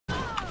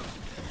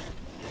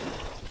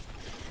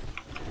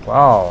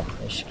Wow,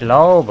 ich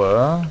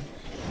glaube,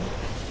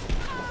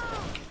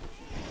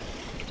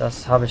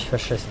 das habe ich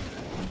verschissen.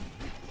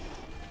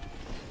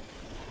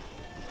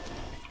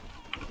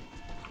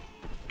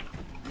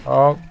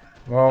 Oh,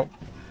 wow.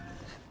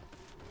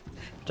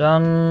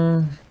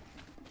 Dann...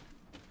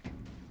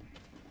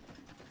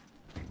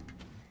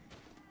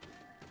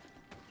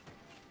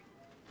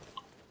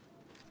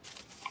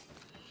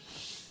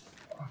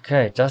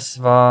 Okay,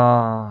 das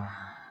war...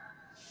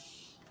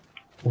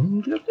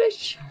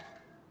 unglücklich?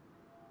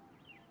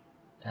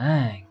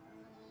 Dang.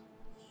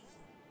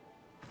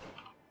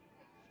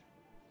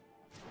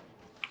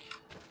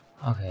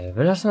 Okay,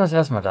 wir lassen das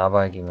erstmal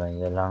dabei, gehen wir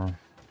hier lang.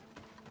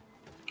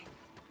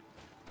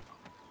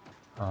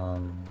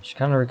 Ich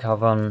kann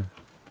recovern.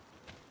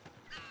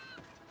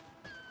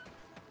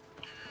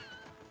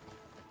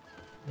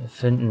 Wir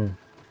finden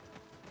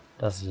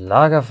das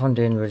Lager von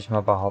denen, würde ich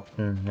mal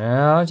behaupten.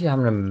 Ja, die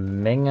haben eine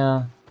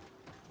Menge.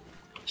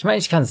 Ich meine,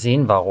 ich kann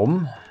sehen,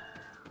 warum.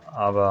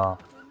 Aber...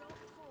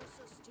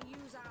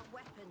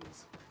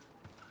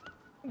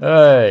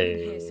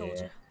 Hey.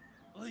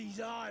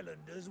 These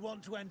islanders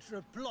want to enter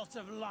a plot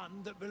of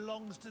land that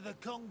belongs to the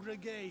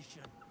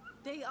congregation.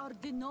 They are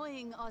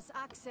denying us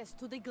access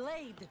to the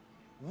glade.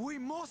 We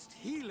must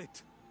heal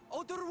it.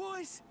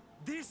 Otherwise,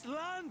 this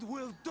land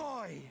will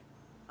die.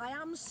 I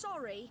am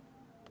sorry,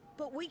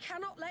 but we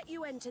cannot let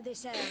you enter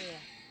this area.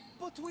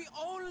 But we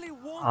only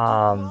want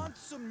to plant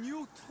some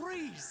new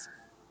trees.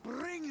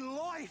 Bring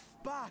life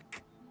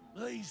back.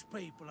 These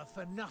people are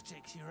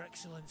fanatics, Your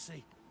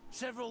Excellency.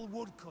 Several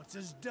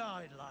woodcutters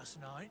died last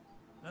night,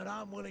 and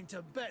I'm willing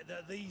to bet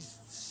that these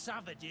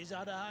savages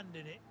had a hand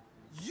in it.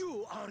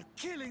 You are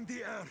killing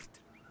the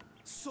earth,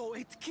 so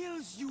it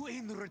kills you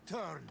in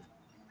return.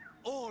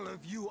 All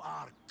of you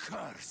are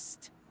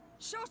cursed.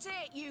 Shut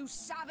it, you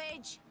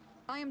savage!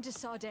 I am de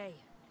Sade.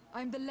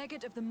 I am the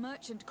legate of the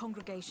merchant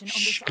congregation on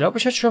Ich this glaube,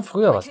 ich hätte schon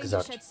früher was I came to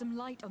gesagt. shed some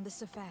light on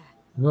this affair.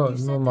 Nur You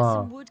said that mal.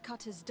 some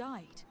woodcutters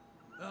died.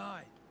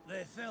 Aye,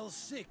 they fell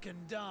sick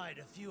and died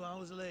a few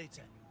hours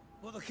later.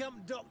 Well, the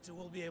camp doctor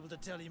will be able to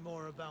tell you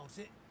more about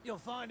it. You'll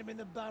find him in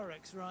the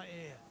barracks right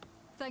here.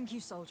 Thank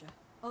you, soldier.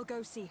 I'll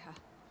go see her.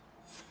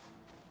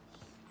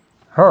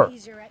 Her.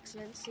 Please, Your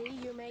Excellency,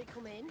 you may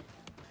come in.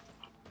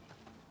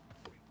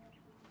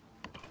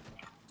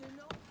 Do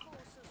not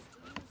force us to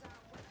use our...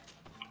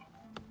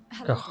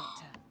 Hello, Ugh.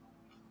 Doctor.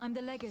 I'm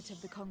the legate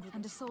of the congregation,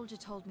 and a soldier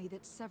told me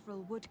that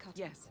several woodcutters...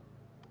 Yes.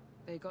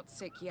 They got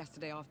sick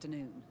yesterday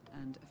afternoon,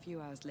 and a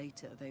few hours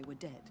later they were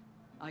dead.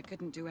 I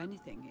couldn't do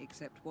anything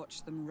except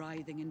watch them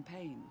writhing in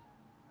pain.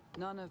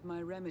 None of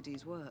my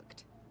remedies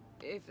worked.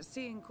 If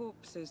seeing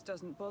corpses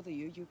doesn't bother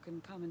you, you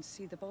can come and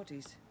see the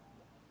bodies.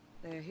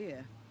 They're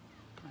here.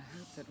 I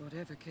hope that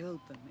whatever killed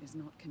them is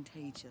not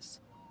contagious.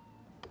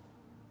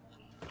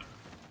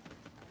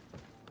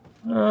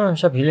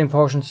 Ich habe Healing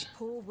Potions.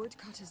 Poor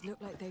woodcutters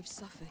look like they've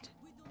suffered.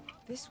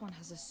 This one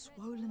has a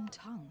swollen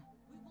tongue.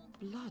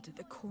 Blood at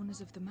the corners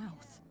of the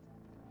mouth.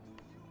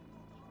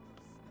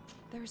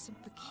 There are some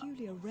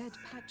peculiar red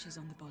patches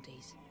on the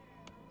bodies.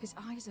 His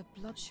eyes are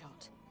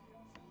bloodshot.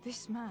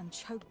 This man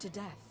choked to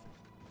death.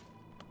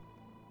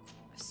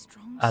 A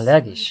strong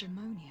Allergisch. smell of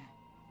ammonia.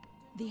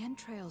 The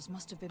entrails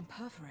must have been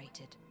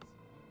perforated.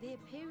 The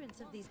appearance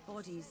of these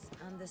bodies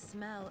and the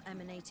smell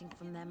emanating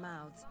from their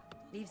mouths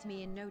leaves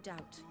me in no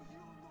doubt.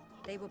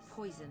 They were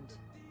poisoned.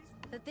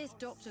 That this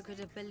doctor could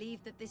have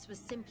believed that this was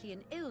simply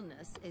an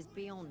illness is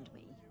beyond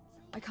me.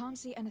 I can't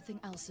see anything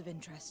else of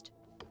interest.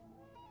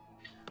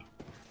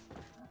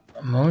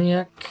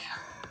 Ammoniak.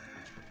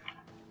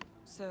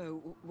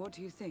 So, what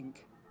do you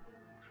think?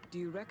 Do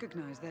you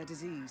recognize their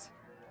disease?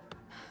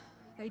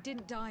 They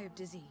didn't die of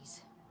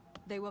disease.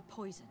 They were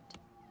poisoned.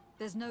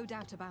 There's no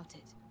doubt about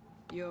it.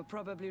 You're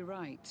probably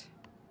right.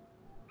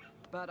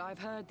 But I've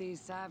heard these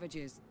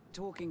savages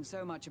talking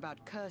so much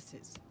about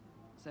curses,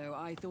 so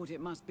I thought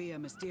it must be a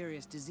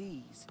mysterious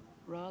disease,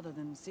 rather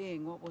than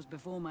seeing what was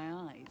before my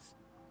eyes.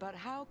 But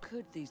how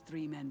could these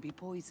three men be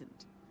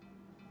poisoned?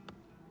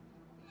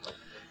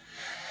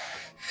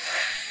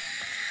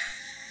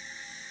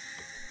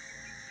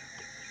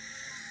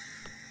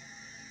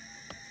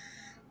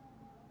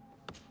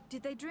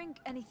 Did they drink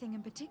anything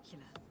in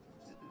particular?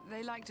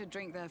 They like to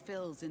drink their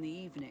fills in the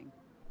evening.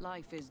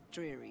 Life is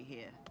dreary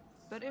here.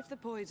 But if the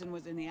poison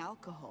was in the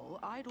alcohol,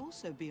 I'd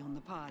also be on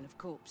the pile of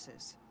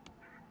corpses.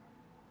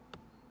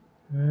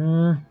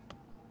 Gut.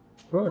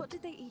 What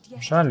did they eat yesterday?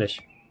 Wahrscheinlich.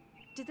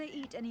 Did they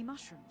eat any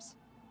mushrooms?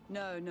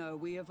 No,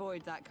 we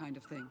avoid that kind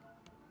of thing.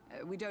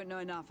 We don't know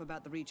enough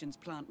about the region's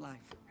plant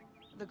life.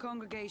 The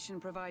congregation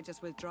provides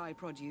us with dry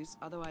produce,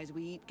 otherwise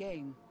we eat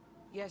game.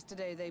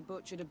 Yesterday they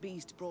butchered a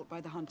beast brought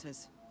by the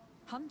hunters.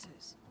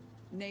 Hunters?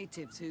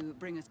 Natives who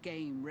bring us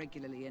game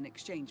regularly in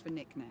exchange for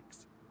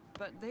knickknacks.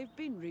 But they've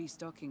been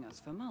restocking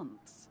us for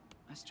months.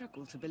 I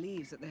struggle to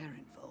believe that they're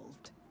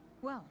involved.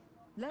 Well,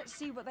 let's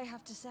see what they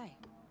have to say.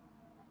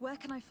 Where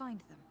can I find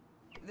them?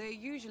 They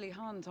usually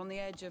hunt on the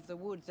edge of the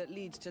wood that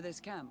leads to this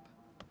camp.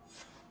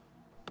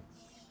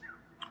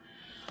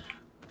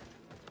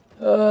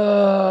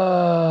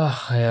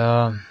 Ach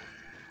ja.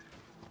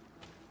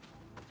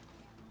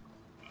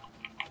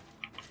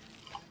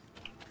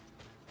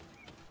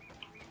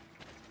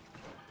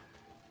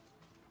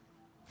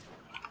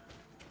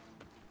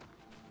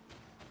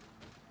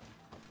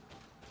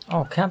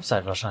 Oh,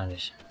 Campsite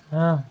wahrscheinlich.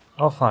 Ja,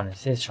 rauffahren, ich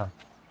sehe es schon.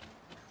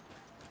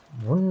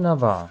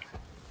 Wunderbar.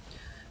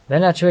 Wäre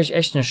natürlich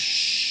echt eine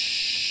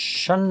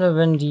Schande,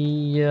 wenn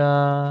die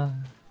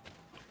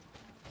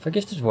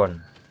vergiftet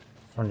wurden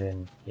von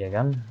den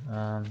Jägern.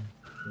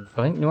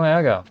 Bringt nur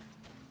Ärger.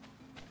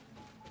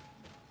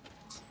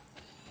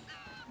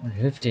 Und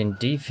hilft denen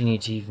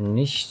definitiv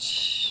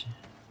nicht,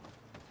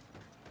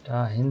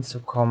 da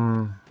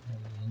hinzukommen, wo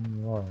sie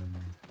hin wollen.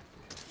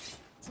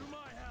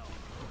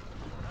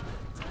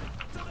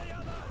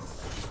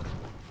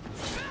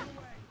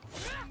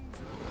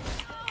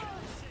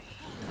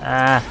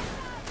 Ah.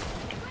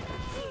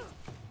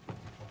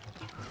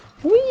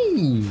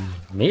 Hui.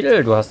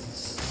 Mädel, du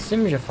hast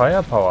ziemliche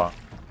Firepower.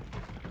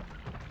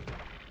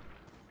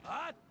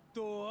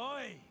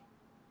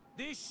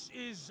 This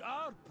is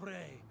our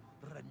prey,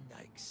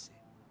 Renaix.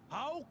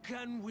 How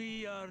can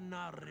we earn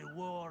our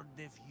reward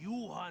if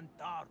you hunt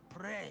our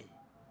prey?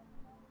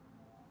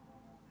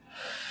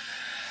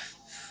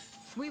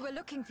 We were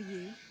looking for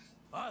you.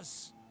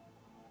 Us?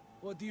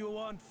 What do you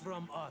want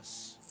from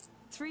us?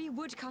 3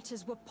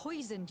 woodcutters were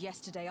poisoned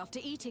yesterday after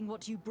eating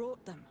what you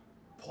brought them.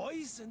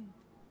 Poison?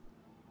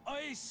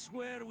 I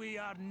swear we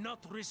are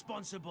not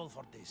responsible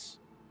for this.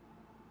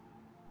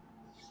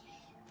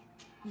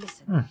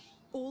 Listen,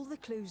 all the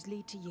clues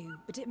lead to you,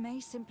 but it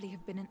may simply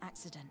have been an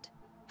accident.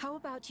 How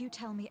about you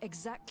tell me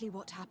exactly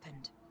what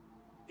happened?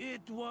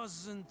 It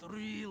wasn't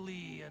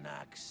really an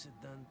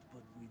accident,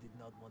 but we did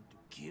not want to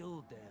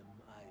kill them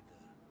either.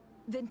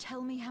 Then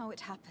tell me how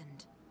it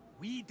happened.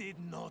 We did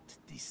not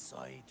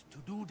decide to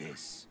do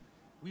this.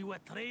 We were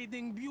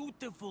trading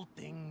beautiful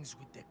things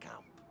with the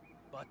camp.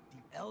 But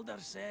the elder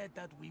said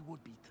that we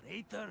would be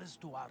traitors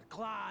to our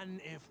clan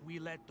if we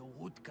let the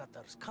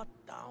woodcutters cut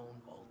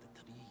down all the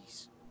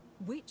trees.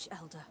 Which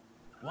elder?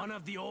 One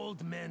of the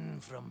old men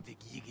from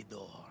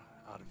Vigigidor,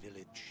 our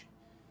village.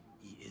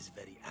 He is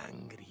very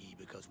angry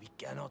because we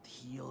cannot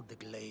heal the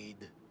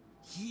glade.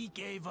 He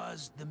gave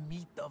us the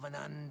meat of an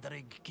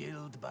andrig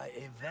killed by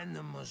a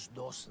venomous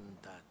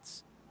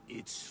dosentats.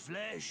 Its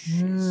flesh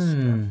is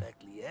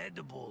perfectly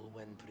edible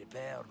when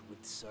prepared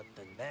with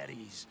certain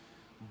berries,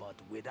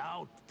 but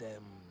without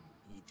them,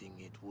 eating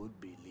it would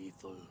be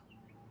lethal.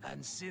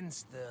 And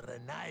since the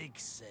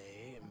Renaigse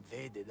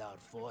invaded our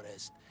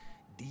forest,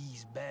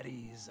 these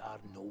berries are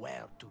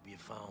nowhere to be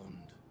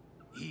found.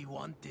 He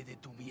wanted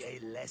it to be a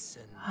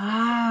lesson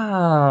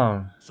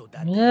so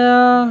that they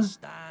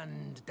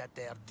understand that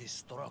their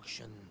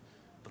destruction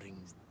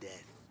brings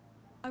death.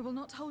 I will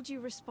not hold you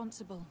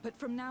responsible, but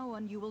from now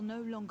on you will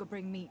no longer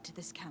bring meat to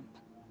this camp.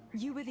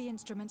 You were the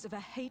instruments of a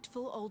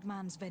hateful old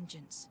man's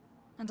vengeance.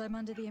 And I'm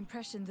under the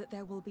impression that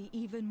there will be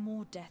even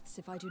more deaths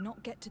if I do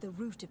not get to the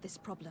root of this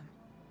problem.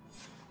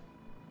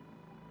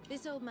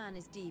 This old man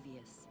is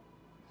devious.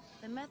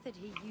 The method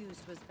he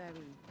used was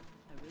very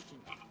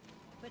original.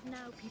 But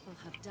now people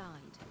have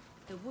died.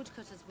 The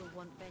woodcutters will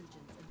want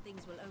vengeance and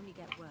things will only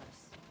get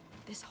worse.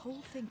 This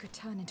whole thing could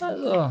turn into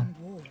an open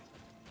war.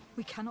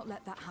 We cannot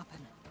let that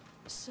happen.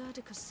 Sir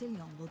de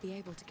Cassillon will be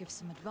able to give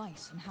some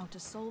advice on how to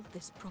solve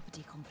this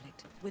property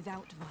conflict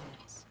without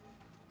violence.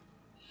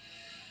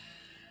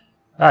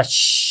 Ah,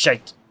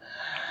 shit.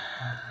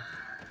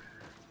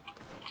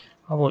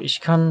 Aber ich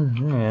kann...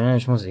 Nee,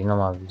 ich muss eh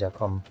nochmal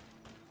wiederkommen.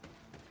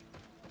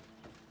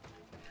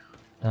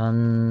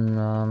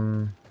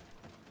 Dann,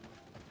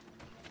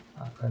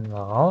 da können wir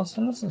raus.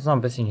 Dann lass uns noch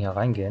ein bisschen hier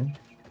reingehen.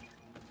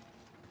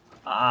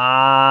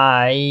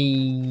 Ah,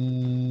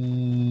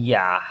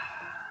 ja.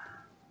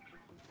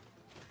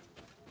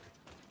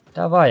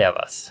 Da war ja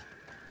was.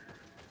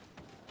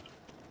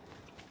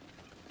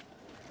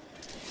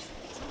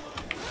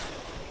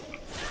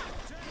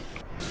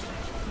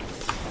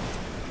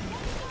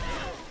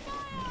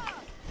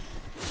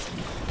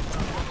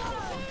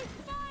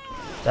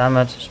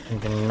 Damit, ich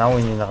bin genau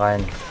in ihn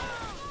rein.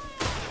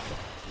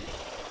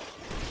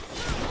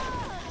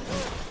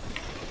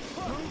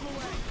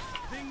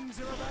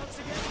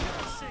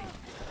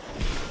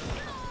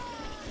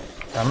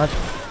 Damit.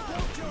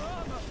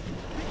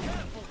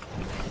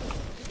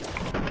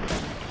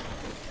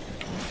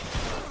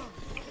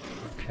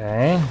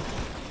 Okay.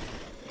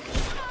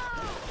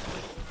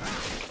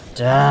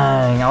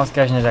 Dang,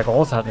 ausgerechnet der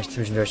Große hat mich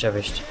zwischendurch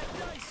erwischt.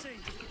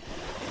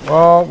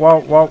 Wow,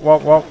 wow, wow,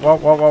 wow, wow,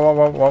 wow, wow, wow,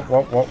 wow, wow,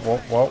 wow, wow, wow,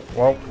 wow,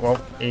 wow, wow.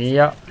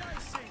 Ja.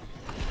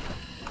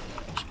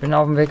 Ich bin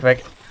auf dem Weg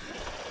weg.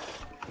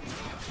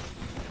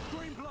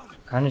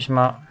 Kann ich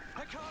mal...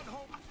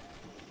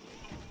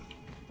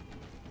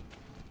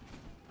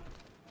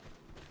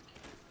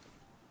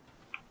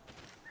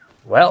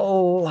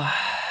 Well...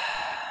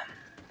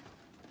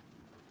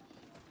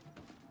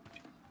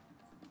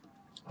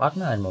 Warten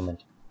wir einen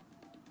Moment.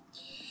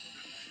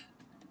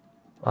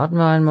 Warten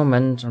wir einen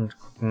Moment und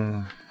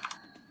gucken...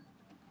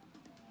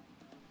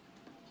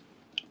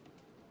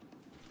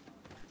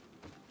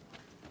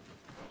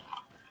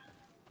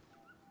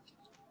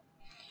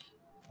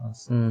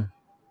 Ansonsten...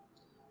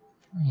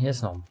 Hier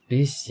ist noch ein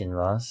bisschen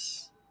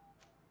was.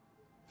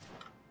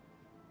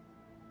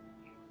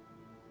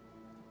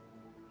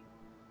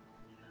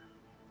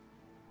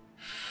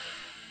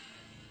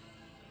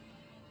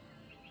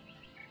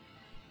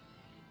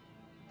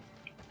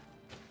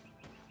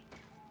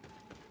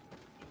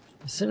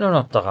 Es sind nur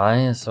noch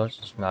 3, es sollte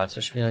nicht mehr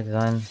allzu schwierig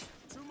sein.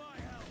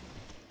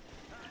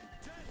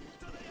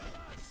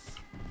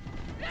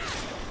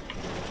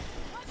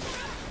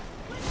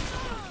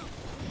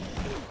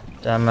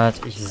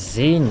 Damit, ich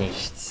sehe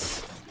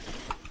nichts.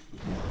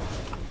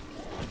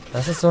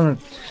 Das ist so ein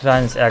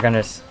kleines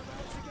Ärgernis.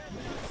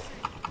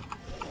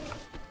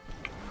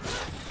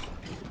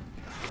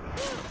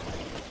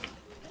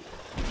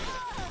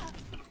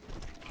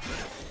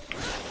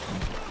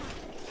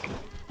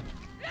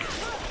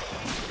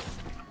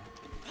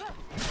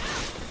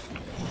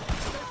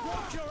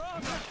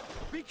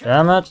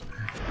 Damit.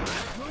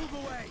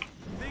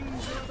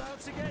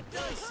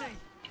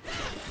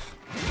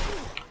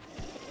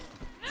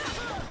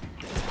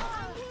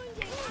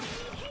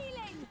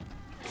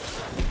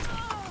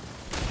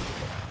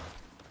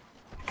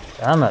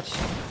 Damit.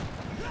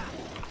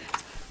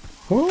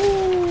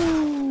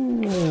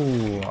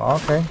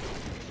 Okay.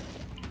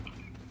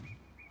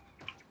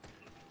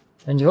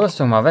 Wenn die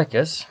Rüstung mal weg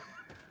ist,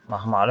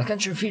 machen wir alle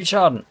ganz schön viel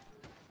Schaden.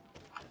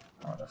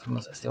 Aber dafür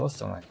muss erst die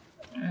Rüstung weg.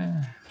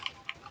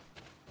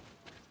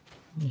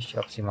 Nicht die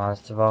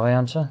optimalste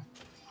Variante.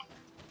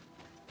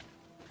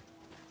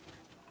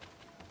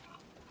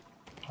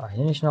 Ah,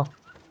 hier nicht noch.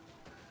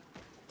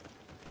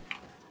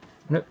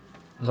 Nö,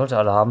 sollte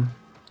alle haben.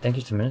 Denke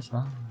ich zumindest,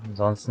 ne?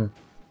 Ansonsten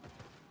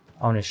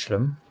auch nicht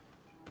schlimm.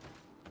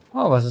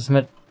 Oh, was ist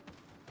mit...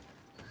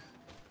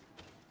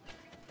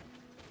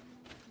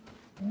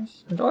 Was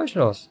ist mit euch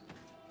los?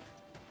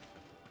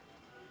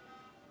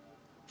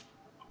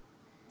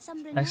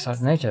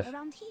 Exiled Native.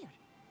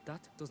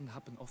 That doesn't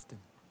happen often.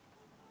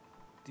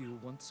 Do you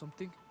want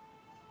something?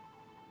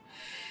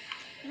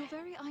 You're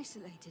very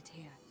isolated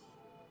here.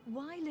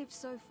 Why live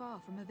so far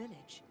from a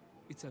village?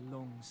 It's a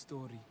long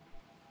story.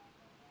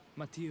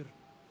 Matir,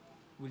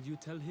 will you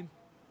tell him?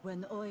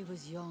 When I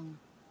was young,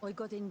 I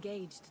got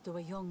engaged to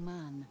a young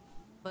man.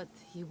 But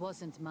he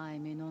wasn't my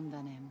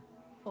Minundanim.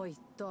 I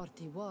thought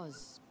he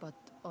was, but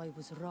I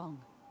was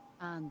wrong.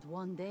 And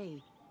one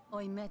day,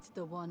 I met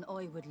the one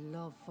I would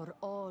love for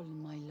all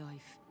my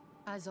life.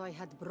 As I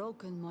had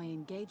broken my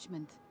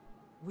engagement,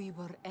 we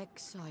were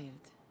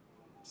exiled.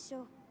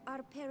 So,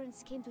 our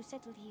parents came to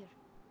settle here.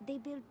 They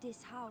built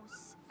this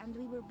house, and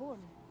we were born.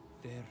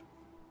 There.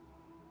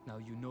 Now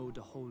you know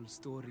the whole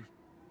story.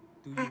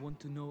 Do you want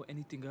to know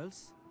anything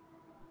else?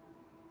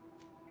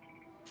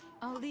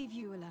 I'll leave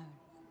you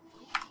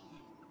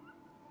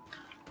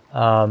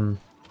alone.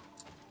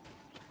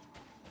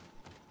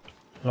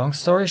 Long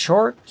story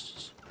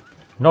short,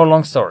 no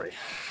long story.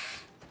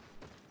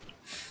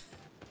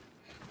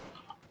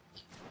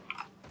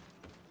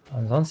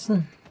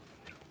 Ansonsten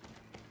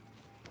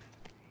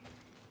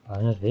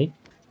meinetwegen.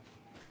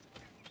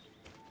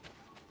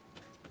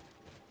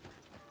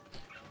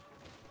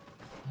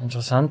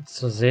 Interessant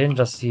zu sehen,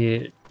 dass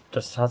die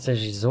das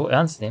tatsächlich so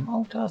ernst nehmen.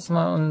 Oh, da ist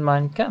mal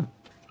mein Camp.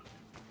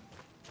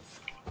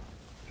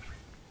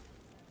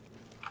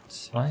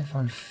 2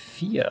 von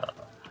 4.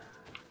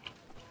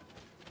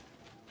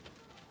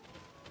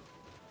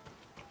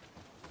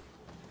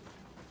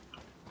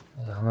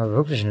 Also haben wir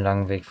wirklich einen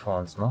langen Weg vor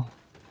uns noch.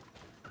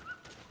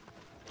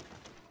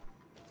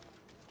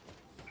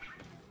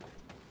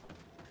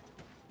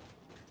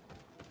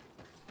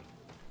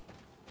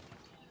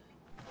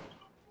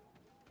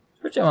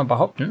 Ich würde ja mal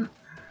behaupten,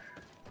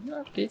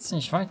 da geht's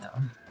nicht weiter.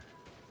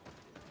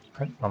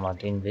 Könnten wir mal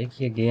den Weg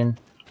hier gehen.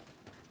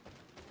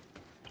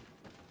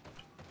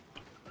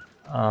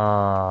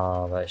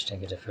 Aber ich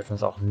denke, der führt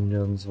uns auch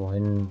nirgendwo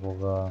hin, wo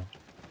wir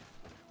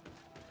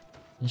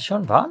nicht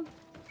schon waren.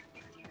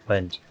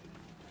 Moment.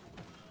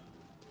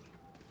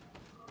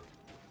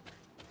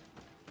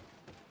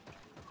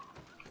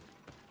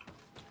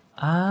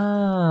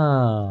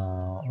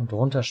 Und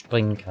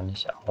runterspringen kann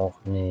ich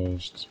auch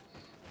nicht.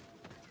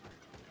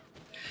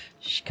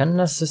 Ich kann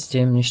das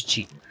System nicht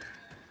cheaten.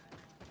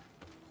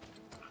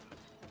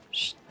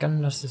 Ich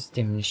kann das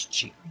System nicht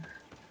cheaten.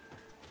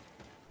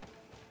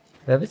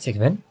 Wäre witzig,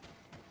 wenn?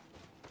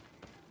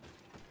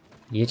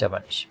 Geht aber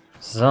nicht.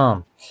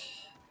 So.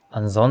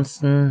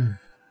 Ansonsten,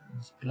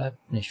 es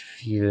bleibt nicht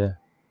viel.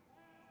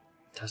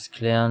 Das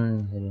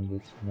klären. Hier den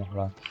Weg noch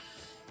lang.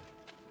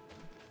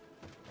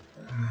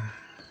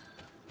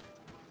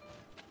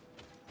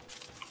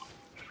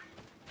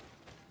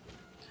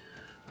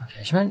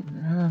 Okay, ich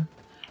meine,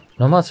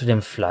 nochmal zu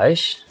dem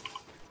Fleisch.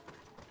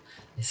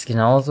 Ist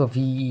genauso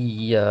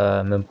wie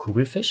mit dem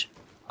Kugelfisch.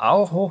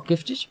 Auch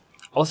hochgiftig.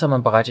 Außer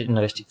man bereitet ihn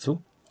richtig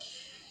zu.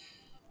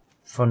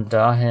 Von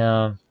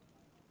daher...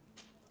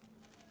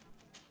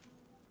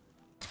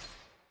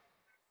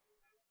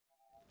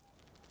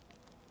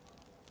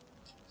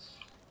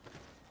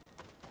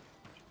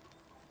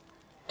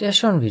 Der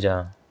schon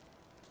wieder.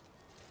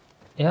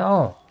 Er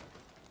auch.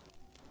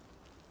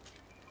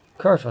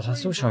 Kurt, was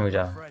hast du schon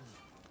wieder?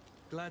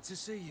 Glad to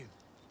see you.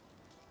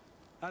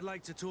 I'd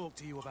like to talk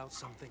to you about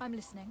something. I'm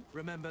listening.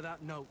 Remember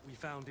that note we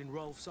found in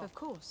Rolf's office? Of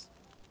course.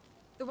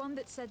 The one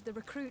that said the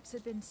recruits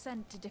had been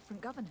sent to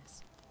different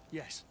governors.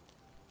 Yes.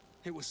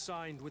 It was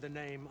signed with a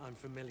name I'm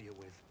familiar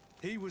with.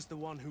 He was the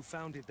one who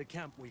founded the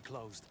camp we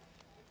closed.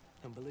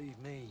 And believe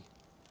me,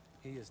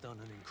 he has done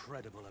an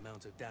incredible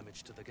amount of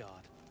damage to the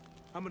guard.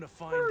 I'm gonna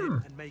find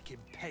him and make him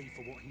pay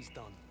for what he's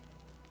done.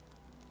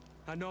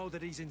 I know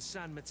that he's in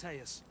San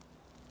Mateus.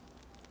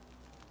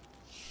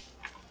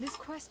 This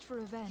quest for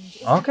revenge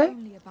isn't Okay.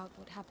 only about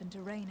what happened to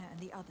Raina and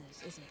the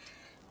others, is it?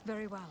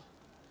 Very well.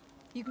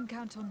 You can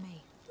count on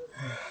me.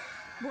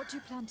 What do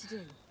you plan to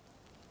do?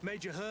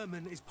 Major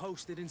Herman is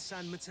posted in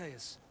San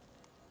Mateus.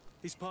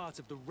 He's part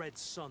of the Red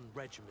Sun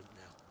Regiment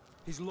now.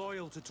 He's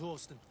loyal to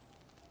Torsten,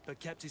 but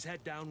kept his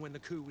head down when the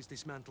coup was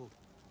dismantled.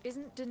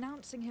 Isn't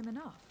denouncing him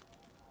enough?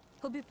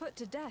 He'll be put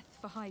to death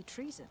for high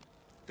treason.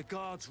 The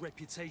guard's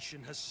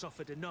reputation has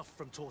suffered enough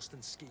from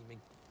Torsten's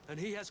scheming, and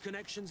he has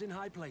connections in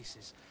high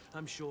places.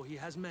 I'm sure he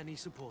has many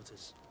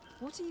supporters.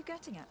 What are you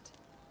getting at?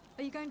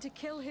 Are you going to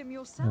kill him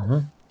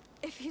yourself?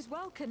 If he's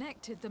well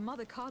connected, the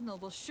Mother Cardinal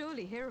will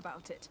surely hear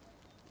about it.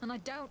 And I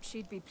doubt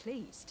she'd be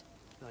pleased.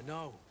 I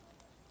know.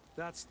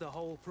 That's the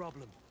whole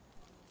problem.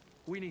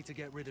 We need to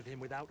get rid of him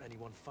without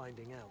anyone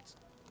finding out.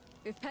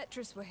 If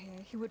Petrus were here,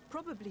 he would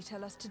probably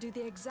tell us to do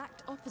the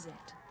exact opposite.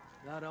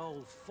 That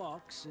old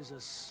fox is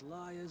as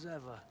sly as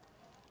ever.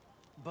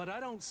 But I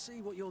don't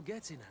see what you're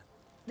getting at.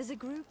 There's a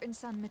group in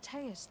San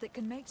Mateus that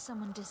can make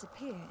someone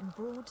disappear in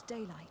broad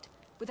daylight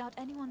without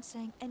anyone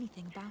saying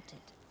anything about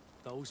it.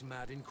 Those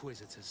mad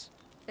inquisitors.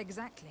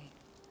 Exactly.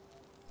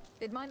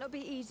 It might not be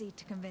easy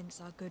to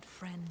convince our good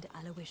friend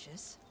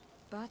Aloysius,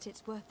 but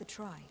it's worth the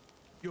try.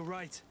 You're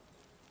right.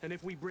 And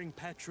if we bring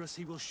Petrus,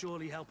 he will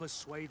surely help us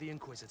sway the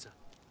Inquisitor.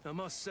 I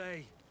must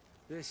say,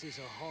 this is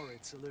a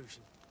horrid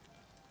solution.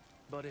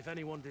 But if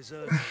anyone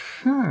deserves it,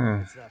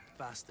 it's that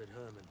bastard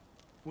Herman.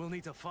 We'll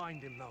need to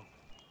find him, though.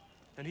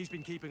 And he's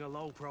been keeping a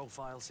low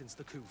profile since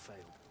the coup failed.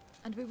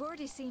 And we've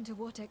already seen to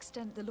what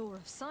extent the law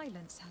of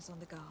silence has on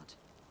the guard.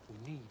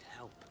 We need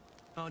help.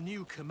 Our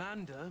new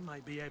commander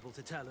might be able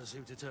to tell us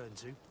who to turn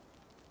to.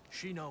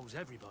 She knows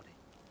everybody.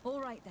 All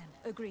right then,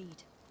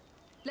 agreed.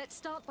 Let's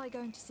start by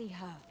going to see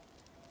her.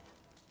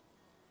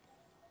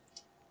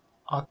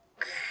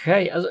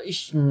 Okay, also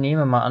ich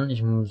nehme mal an,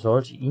 ich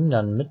sollte ihn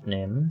dann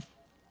mitnehmen.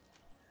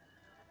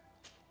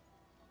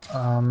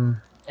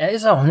 Er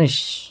ist auch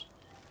nicht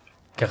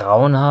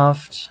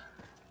grauenhaft.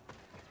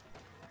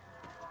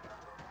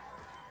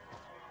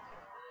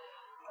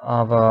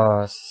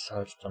 Aber es ist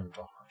halt dann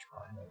doch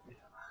manchmal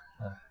wieder.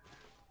 Ja.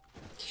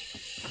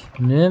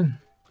 Ne.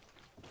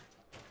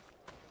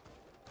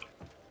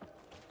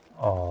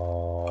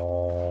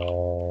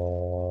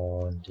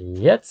 Und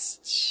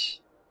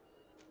jetzt.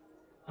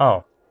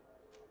 Oh.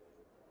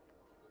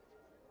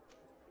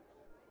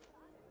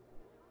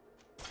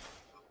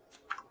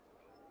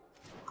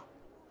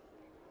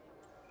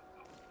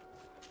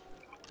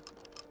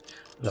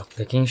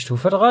 Lockpicking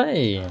Stufe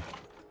 3.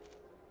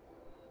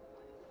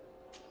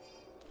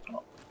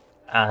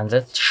 And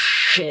that's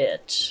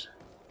shit.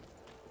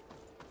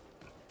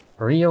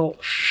 Real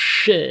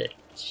shit.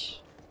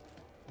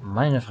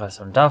 Meine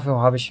Fresse. Und dafür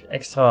habe ich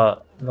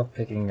extra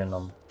Lockpicking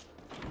genommen.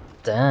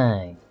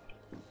 Dang.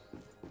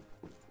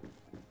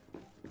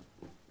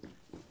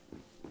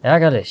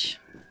 Ärgerlich.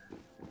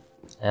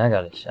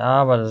 Ärgerlich.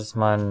 Aber das ist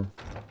mein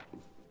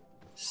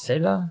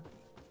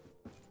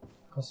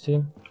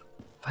Sailor-Kostüm.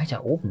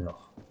 Weiter oben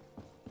noch.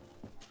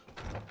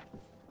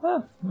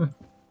 Ah,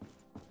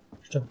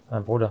 Stimmt,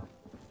 mein Bruder.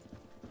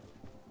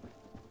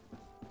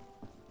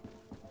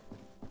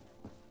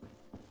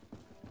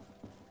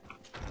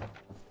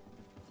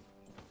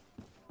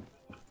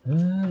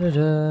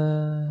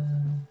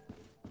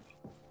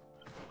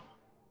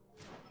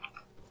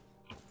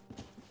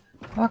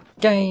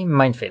 Okay,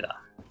 mein Fehler.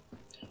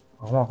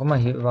 Warum auch immer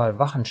hier überall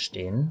Wachen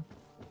stehen.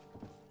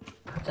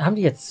 Haben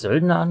die jetzt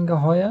Söldner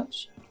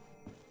angeheuert?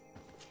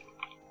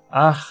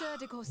 Ach. Sir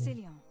de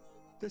Corsilion.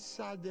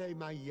 Decidez,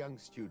 my young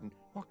student,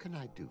 what can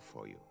I do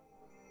for you?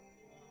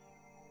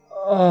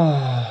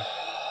 Oh.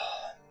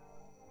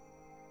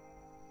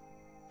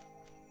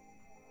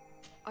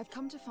 I've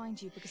come to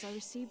find you because I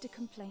received a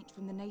complaint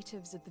from the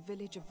natives of the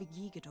village of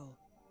Vigigador.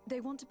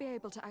 They want to be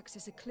able to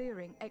access a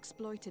clearing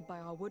exploited by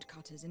our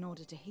woodcutters in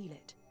order to heal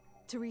it.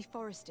 To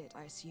reforest it,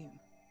 I assume.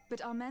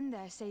 But our men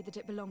there say that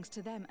it belongs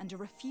to them and are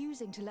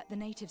refusing to let the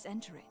natives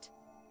enter it.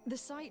 The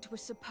site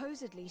was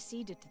supposedly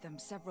ceded to them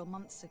several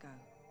months ago.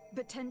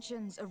 But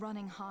tensions are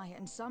running high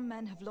and some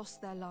men have lost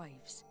their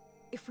lives.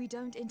 If we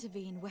don't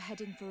intervene, we're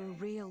heading for a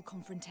real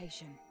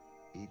confrontation.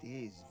 It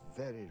is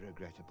very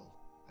regrettable,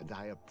 and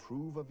I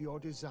approve of your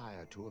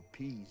desire to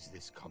appease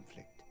this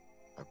conflict.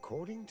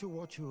 According to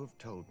what you have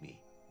told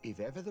me, if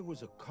ever there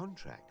was a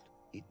contract,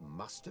 it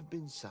must have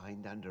been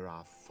signed under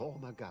our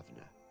former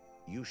governor.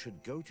 You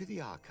should go to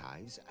the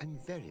archives and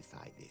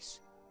verify this.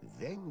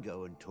 Then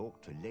go and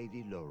talk to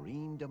Lady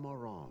Laurine de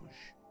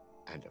Morange.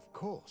 And of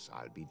course,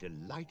 I'll be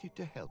delighted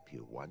to help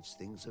you once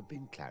things have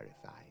been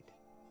clarified.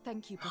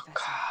 Thank you, Professor.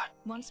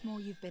 Once more,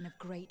 you've been of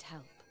great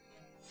help.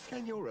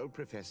 Can your old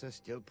professor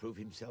still prove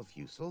himself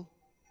useful?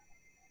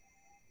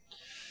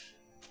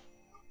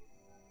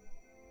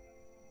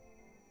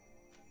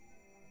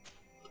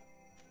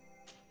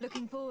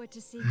 Looking forward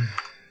to seeing.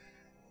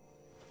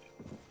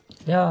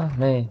 Ja,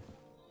 nee.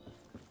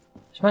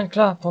 Ich meine,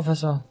 klar,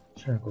 Professor.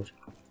 Schön gut.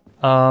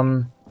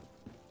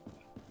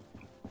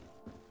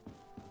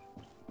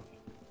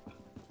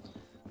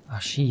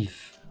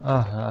 Archiv.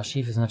 Ah,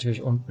 Archiv ist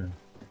natürlich unten.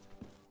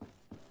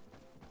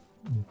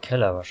 Im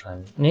Keller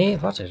wahrscheinlich. Nee,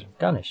 warte,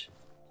 gar nicht.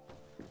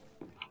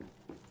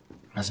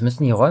 Das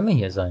müssten die Räume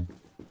hier sein.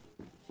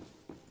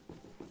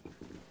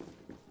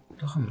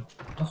 Doch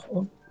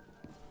unten.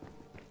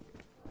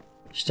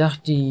 Ich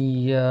dachte,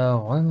 die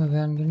Räume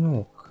wären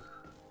genug.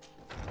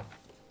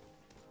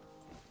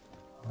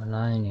 Aber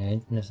nein, hier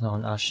hinten ist noch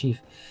ein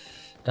Archiv.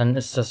 Dann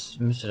ist das,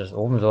 müsste das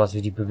oben sowas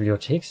wie die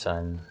Bibliothek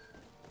sein.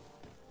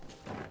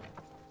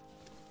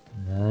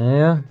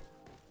 Naja.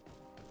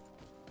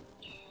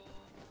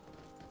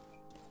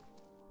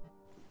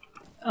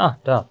 Ah,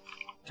 da.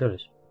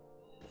 Natürlich.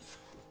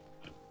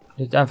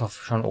 Liegt einfach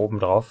schon oben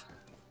drauf.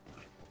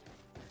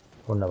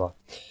 Wunderbar.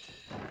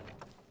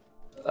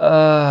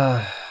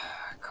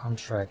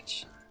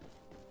 Contract.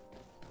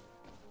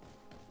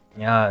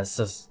 Ja, ist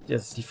das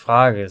jetzt die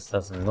Frage, ist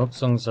das ein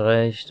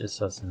Nutzungsrecht?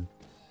 Ist das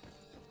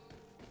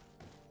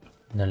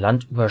eine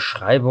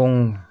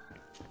Landüberschreibung?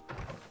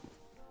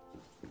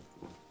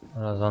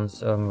 Oder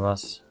sonst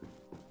irgendwas?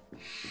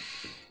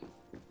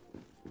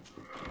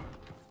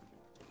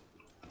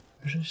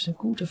 Das ist eine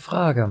gute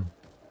Frage.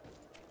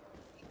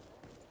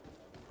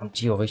 Und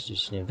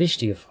theoretisch eine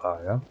wichtige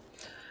Frage.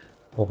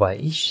 Wobei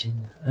ich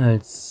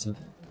als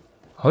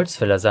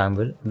Holzfäller sagen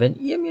will, wenn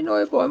ihr mir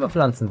neue Bäume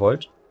pflanzen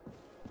wollt,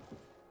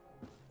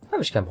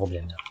 habe ich kein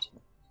Problem damit.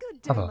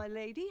 Aber I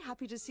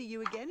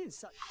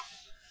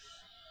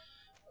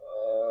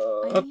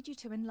need you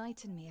to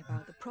enlighten me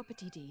about the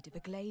property deed of a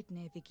glade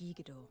near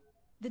Vigigidor.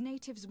 The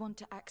natives want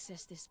to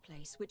access this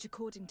place, which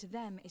according to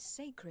them is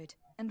sacred,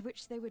 and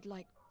which they would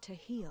like to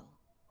heal.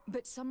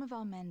 But some of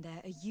our men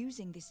there are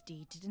using this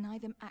deed to deny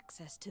them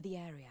access to the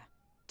area.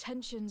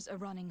 Tensions are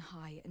running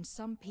high, and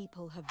some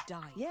people have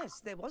died. Yes,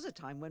 there was a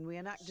time when we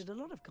enacted a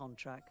lot of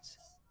contracts.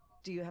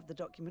 Do you have the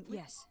document?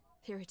 Yes,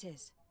 here it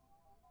is.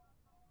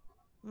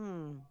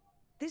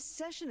 This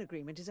cession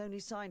agreement is only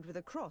signed with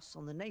a cross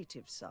on the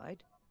native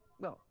side.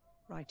 Well,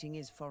 writing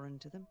is foreign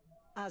to them,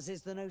 as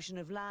is the notion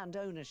of land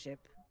ownership.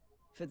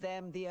 For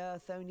them, the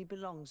earth only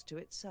belongs to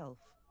itself.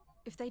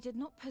 If they did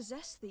not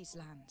possess these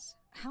lands,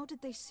 how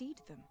did they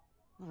cede them?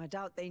 I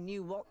doubt they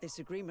knew what this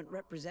agreement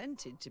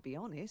represented, to be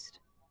honest.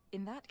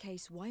 In that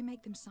case, why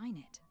make them sign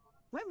it?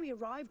 When we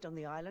arrived on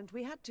the island,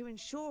 we had to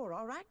ensure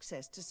our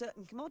access to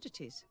certain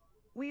commodities.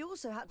 We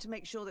also had to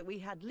make sure that we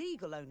had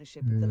legal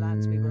ownership of the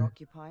lands we were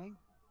occupying.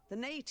 The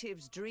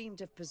natives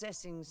dreamed of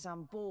possessing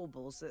some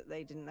baubles that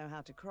they didn't know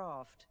how to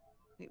craft.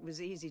 It was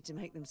easy to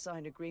make them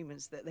sign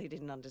agreements that they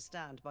didn't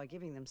understand by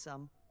giving them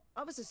some.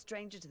 I was a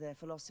stranger to their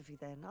philosophy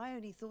then. I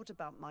only thought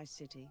about my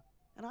city,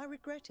 and I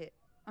regret it.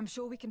 I'm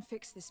sure we can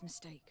fix this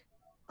mistake.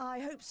 I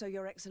hope so,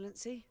 Your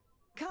Excellency.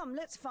 Come,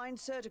 let's find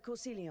Sir de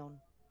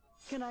Corsilion.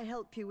 Can I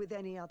help you with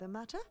any other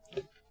matter?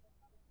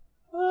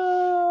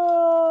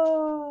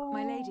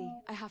 My lady,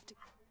 I have to...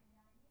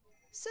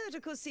 Sir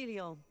de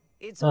Corsilion,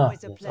 it's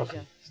always a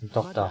pleasure.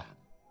 Madame,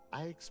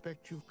 I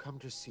expect you've come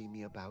to see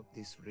me about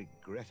this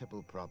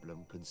regrettable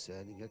problem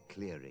concerning a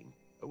clearing,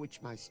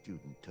 which my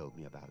student told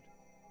me about.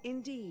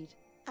 Indeed,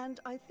 and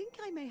I think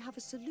I may have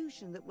a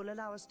solution that will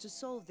allow us to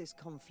solve this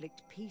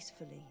conflict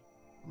peacefully.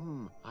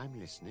 I'm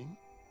listening.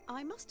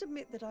 I must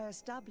admit that I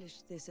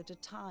established this at a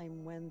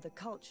time when the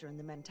culture and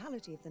the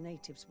mentality of the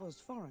natives was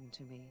foreign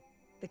to me.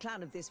 The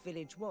clan of this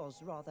village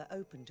was rather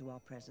open to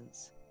our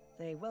presence.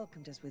 They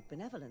welcomed us with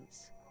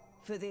benevolence.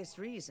 For this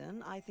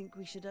reason, I think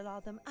we should allow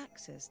them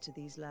access to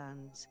these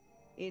lands.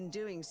 In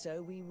doing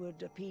so, we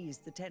would appease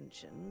the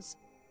tensions,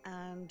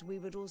 and we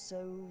would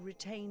also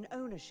retain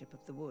ownership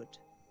of the wood.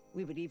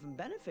 We would even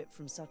benefit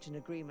from such an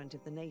agreement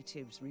if the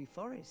natives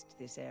reforest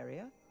this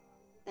area.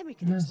 Then we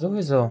can exploit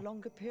it for a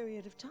longer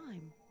period of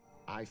time.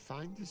 I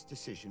find this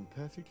decision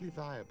perfectly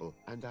viable,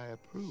 and I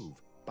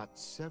approve, but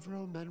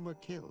several men were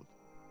killed,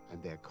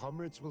 and their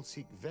comrades will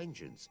seek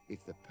vengeance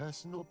if the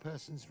person or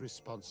persons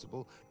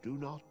responsible do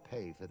not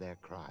pay for their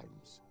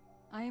crimes.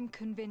 I am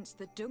convinced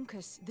that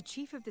Dunkus, the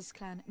chief of this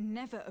clan,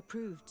 never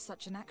approved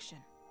such an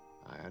action.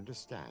 I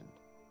understand,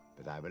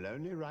 but I will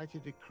only write a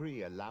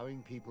decree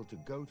allowing people to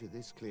go to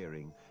this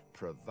clearing,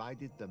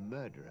 provided the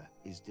murderer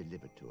is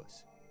delivered to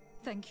us.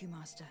 Thank you,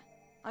 Master.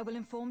 I will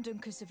inform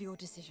Dunkus of your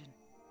decision.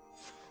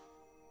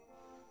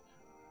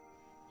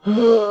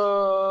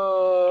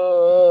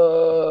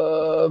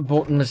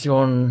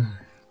 Botenmission.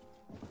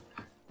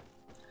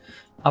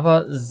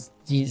 Aber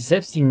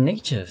selbst die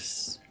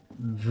Natives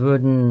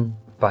würden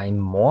bei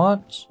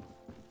Mord...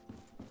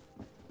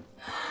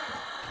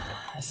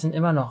 Es sind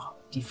immer noch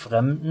die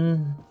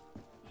Fremden.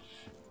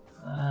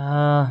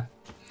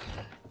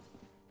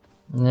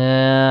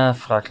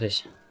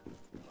 Fraglich.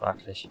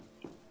 Fraglich.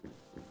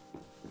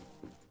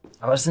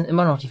 Aber es sind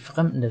immer noch die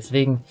Fremden,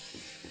 deswegen...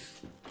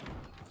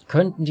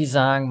 Könnten die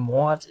sagen,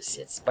 Mord ist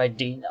jetzt bei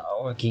denen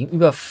auch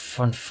gegenüber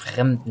von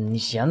Fremden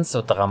nicht ganz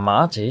so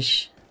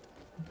dramatisch?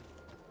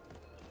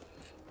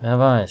 Wer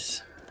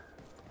weiß.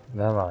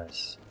 Wer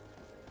weiß.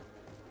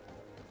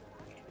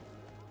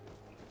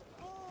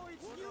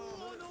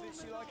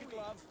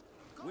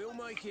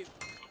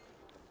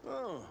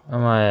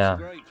 Mal her.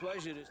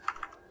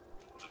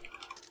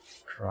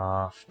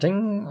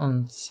 Crafting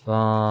und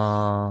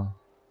zwar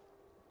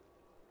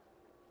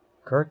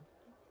Kurt.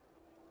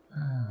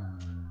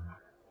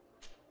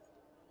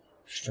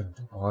 Stimmt,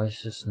 du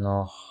bräuchtest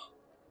noch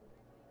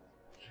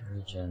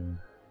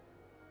Region.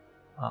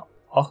 Ah,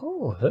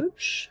 oh,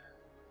 hübsch.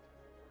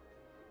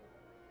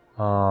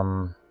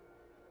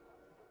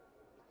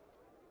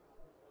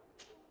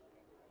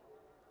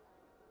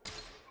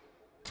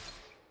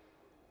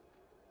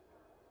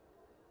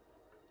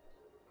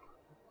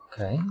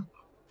 Okay,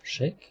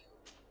 schick.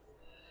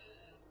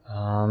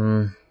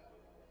 Auf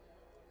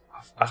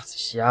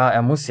 80, ja,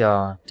 er muss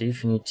ja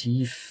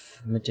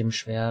definitiv mit dem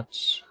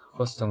Schwert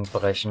Rüstung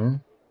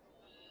brechen.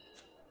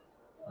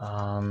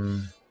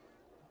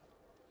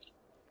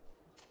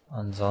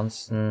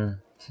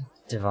 Ansonsten,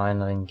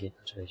 Divine Ring geht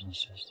natürlich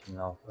nicht, wenn ich den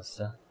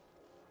aufrüste.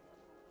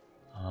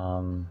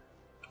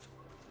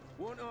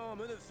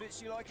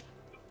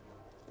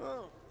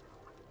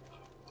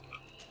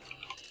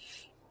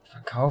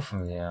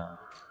 Verkaufen wir.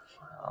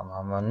 Feuerarm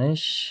haben wir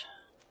nicht.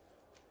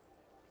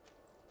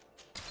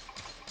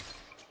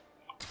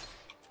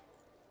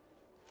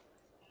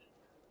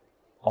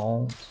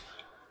 Und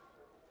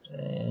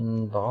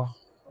den brauche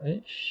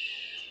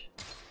ich.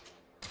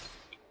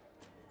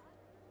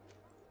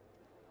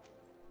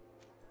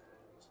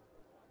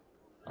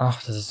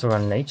 Ach, das ist sogar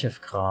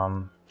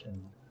Native-Kram.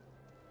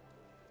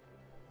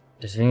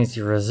 Deswegen ist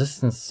die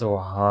Resistance so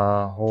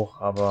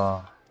hoch,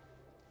 aber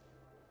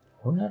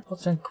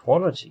 100%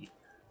 Quality.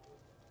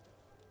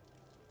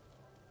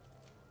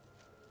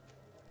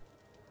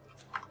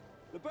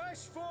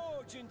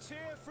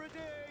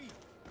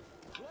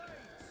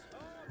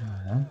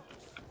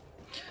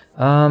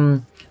 Ja.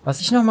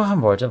 Was ich noch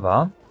machen wollte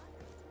war,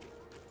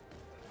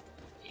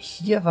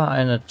 hier war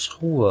eine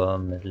Truhe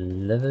mit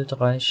Level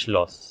 3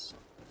 Schloss.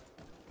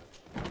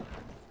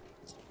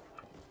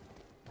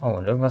 Oh,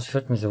 und irgendwas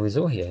führt mich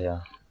sowieso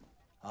hierher.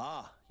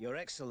 Ah, Your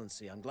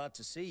Excellency, I'm glad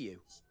to see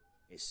you.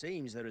 It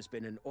seems there has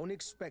been an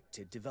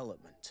unexpected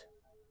development.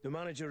 The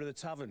manager of the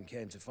tavern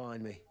came to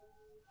find me.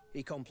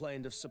 He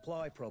complained of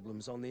supply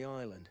problems on the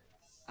island,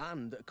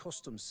 and a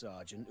customs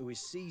sergeant who is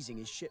seizing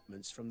his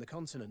shipments from the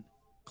continent.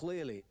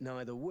 Clearly,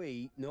 neither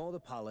we nor the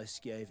palace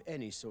gave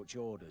any such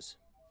orders.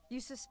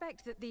 You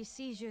suspect that these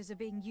seizures are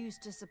being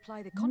used to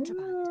supply the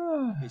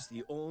contraband? It's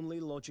the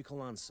only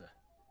logical answer.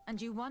 And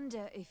you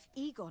wonder if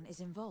Egon is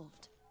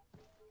involved?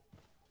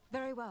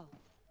 Very well.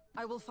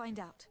 I will find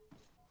out.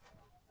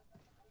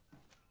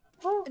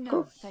 Oh, no,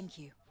 cool. Thank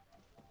you.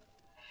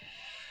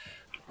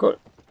 Gut.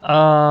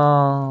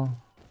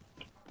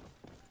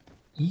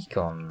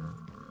 Egon.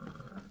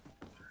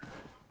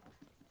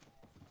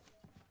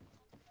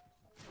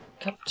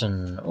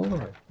 Captain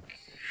Ulrich.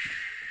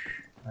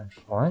 Mein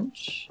Freund.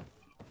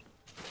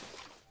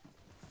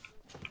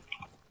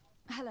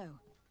 Hello.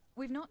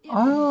 We've not yet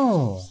been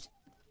introduced.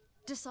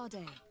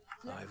 Desarde.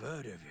 I've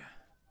heard of you.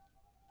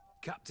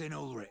 Captain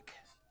Ulrich.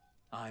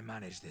 I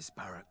manage this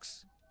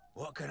barracks.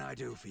 What can I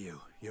do for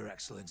you, Your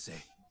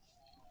Excellency?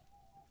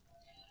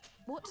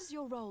 What does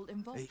your role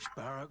involve? Each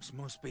barracks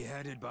must be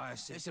headed by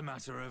it's a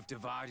matter of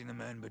dividing the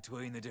men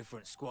between the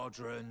different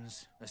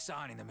squadrons,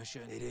 assigning the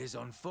mission. It is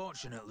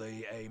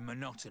unfortunately a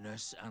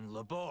monotonous and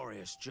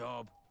laborious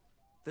job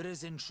that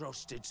is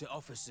entrusted to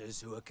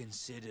officers who are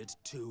considered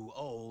too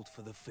old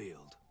for the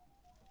field.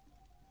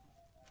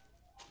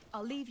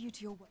 I'll leave you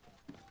to your work.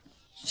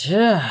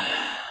 Tja.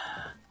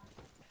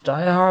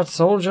 Die Hard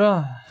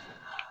Soldier.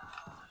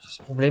 Das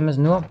Problem ist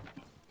nur,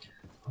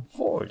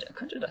 obwohl, der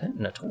könnte da hinten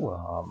eine Truhe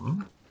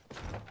haben.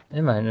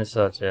 Immerhin ist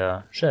er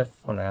der Chef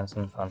von der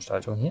ganzen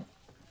Veranstaltung hier.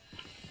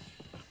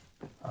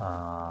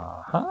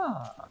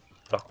 Aha.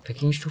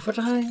 Lockpicking Stufe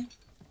 3.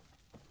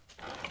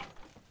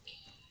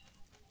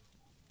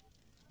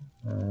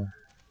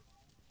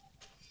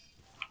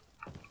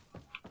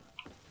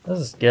 Das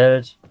ist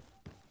Geld.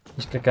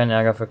 Ich krieg keinen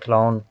Ärger für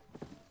Klauen.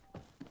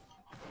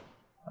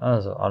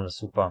 Also, alles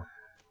super.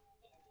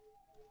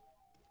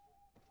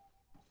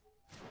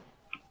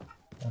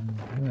 Dann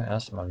gehen wir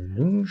erstmal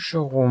links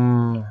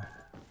rum.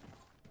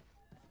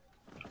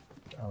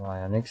 Da war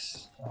ja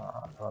nichts.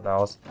 Da war da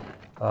aus.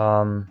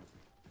 Mal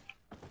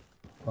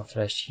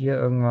vielleicht hier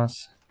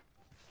irgendwas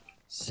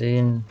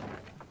sehen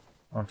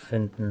und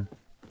finden.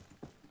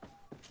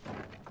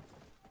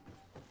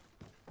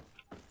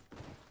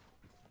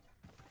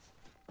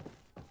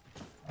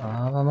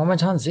 Aber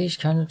momentan sehe ich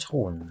keine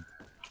Truhen.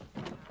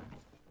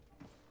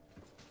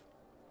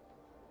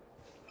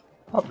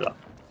 Hoppla.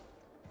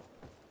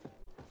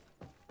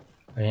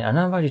 Bei den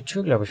anderen war die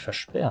Tür, glaube ich,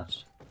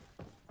 versperrt.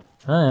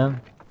 Naja.